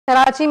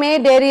कराची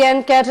में dairy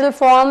and cattle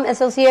farm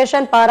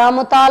association पारां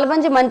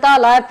मुतालबनि जी मञता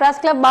लाइ प्रेस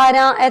क्लब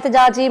ॿाहिरियां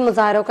एहतजाजी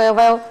मुज़ाहिरो कयो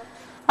वियो।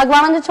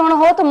 अॻवाननि जो चवणु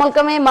हो त मुल्क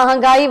में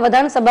महांगाई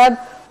वधण सबबि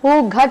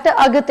हू घटि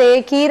अघ ते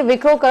खीर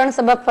विकिरो करण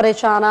सबबि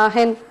परेशान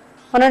आहिनि।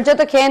 हुननि चयो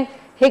त खेनि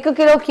 1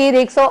 किलो खीर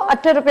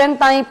 108 रुपयनि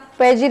ताईं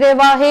पइजी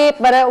रहियो आहे,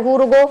 पर हू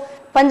रुगो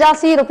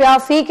 85 रुपया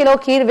फी किलो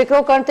खीर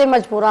विकिरो करण ते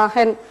मजबूर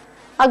आहिनि।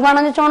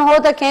 अॻवाननि जो चवणु हो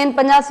त खेनि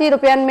 85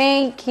 रुपयनि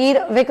में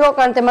खीर विकिरो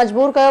करण ते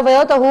मजबूर कयो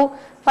वियो त हू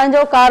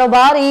पंहिंजो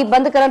कारोबार ई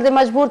बंदि करण ते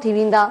मजबूर थी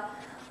वेंदा।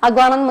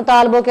 अॻवाननि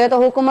मुतालबो कयो त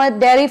हुकूमत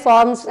डेयरी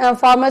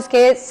फार्मर्स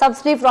खे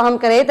सब्सिडी फ़राहम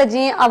करे त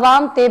जीअं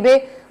अवाम ते बि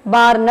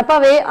बार न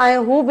पवे ऐं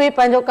हू बि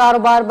पंहिंजो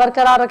कारोबार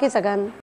बरक़रार रखी सघनि।